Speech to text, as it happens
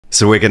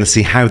So we're going to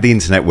see how the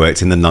internet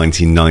worked in the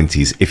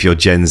 1990s. If you're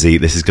Gen Z,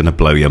 this is going to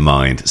blow your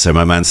mind. So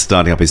my man's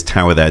starting up his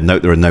tower there.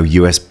 Note there are no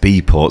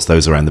USB ports,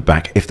 those around the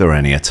back, if there are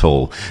any at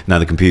all. Now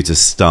the computer's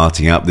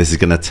starting up. This is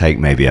going to take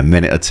maybe a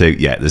minute or two.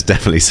 Yeah, there's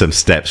definitely some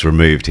steps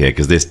removed here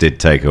because this did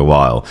take a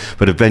while.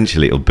 But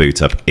eventually it'll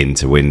boot up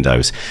into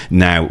Windows.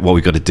 Now what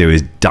we've got to do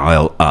is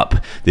dial up.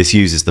 This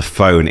uses the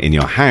phone in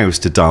your house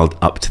to dial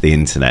up to the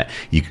internet.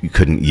 You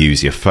couldn't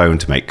use your phone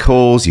to make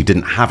calls. You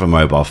didn't have a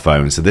mobile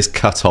phone. So this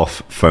cut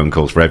off phone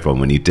calls for everyone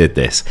when you did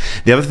this.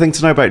 The other thing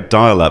to know about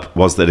dial-up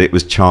was that it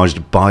was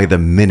charged by the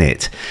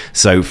minute.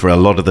 So for a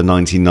lot of the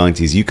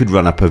 1990s, you could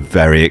run up a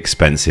very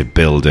expensive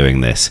bill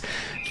doing this.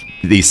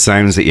 These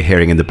sounds that you're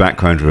hearing in the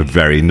background are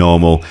very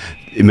normal.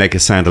 It make it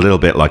sound a little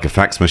bit like a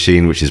fax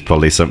machine, which is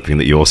probably something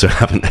that you also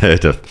haven't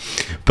heard of.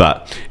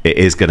 But it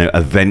is going to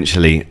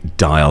eventually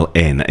dial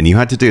in. And you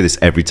had to do this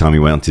every time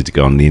you wanted to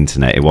go on the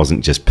internet. It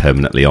wasn't just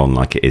permanently on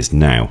like it is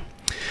now.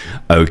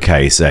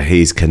 Okay, so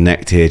he's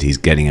connected, he's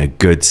getting a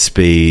good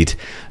speed.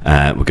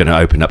 We're going to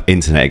open up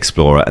Internet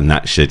Explorer, and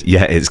that should,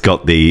 yeah, it's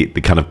got the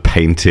kind of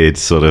painted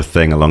sort of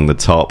thing along the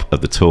top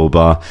of the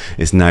toolbar.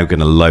 It's now going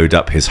to load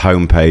up his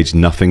homepage.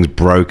 Nothing's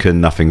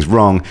broken, nothing's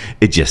wrong.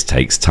 It just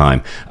takes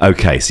time.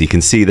 Okay, so you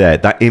can see there,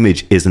 that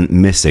image isn't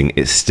missing.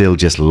 It's still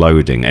just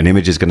loading. An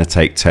image is going to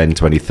take 10,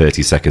 20,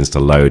 30 seconds to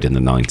load in the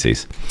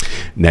 90s.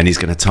 And then he's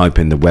going to type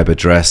in the web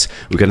address.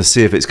 We're going to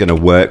see if it's going to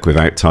work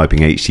without typing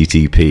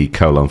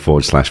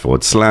http://.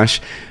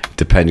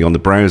 Depending on the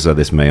browser,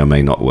 this may or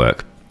may not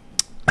work.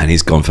 And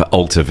he's gone for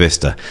Alta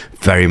Vista,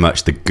 very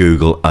much the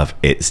Google of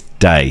its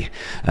day.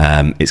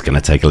 It's going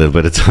to take a little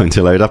bit of time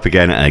to load up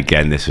again. And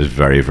again, this was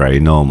very, very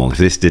normal. If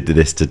this did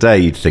this today,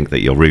 you'd think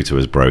that your router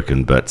was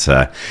broken, but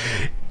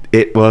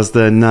it was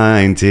the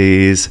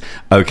 90s.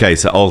 Okay,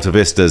 so Alta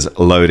Vista's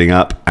loading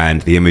up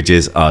and the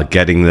images are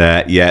getting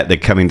there. Yeah, they're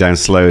coming down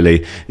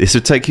slowly. This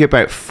would take you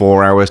about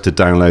 4 hours to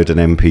download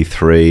an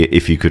MP3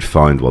 if you could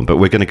find one. But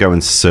we're going to go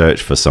and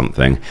search for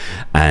something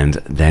and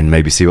then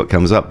maybe see what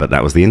comes up. But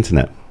that was the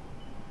internet.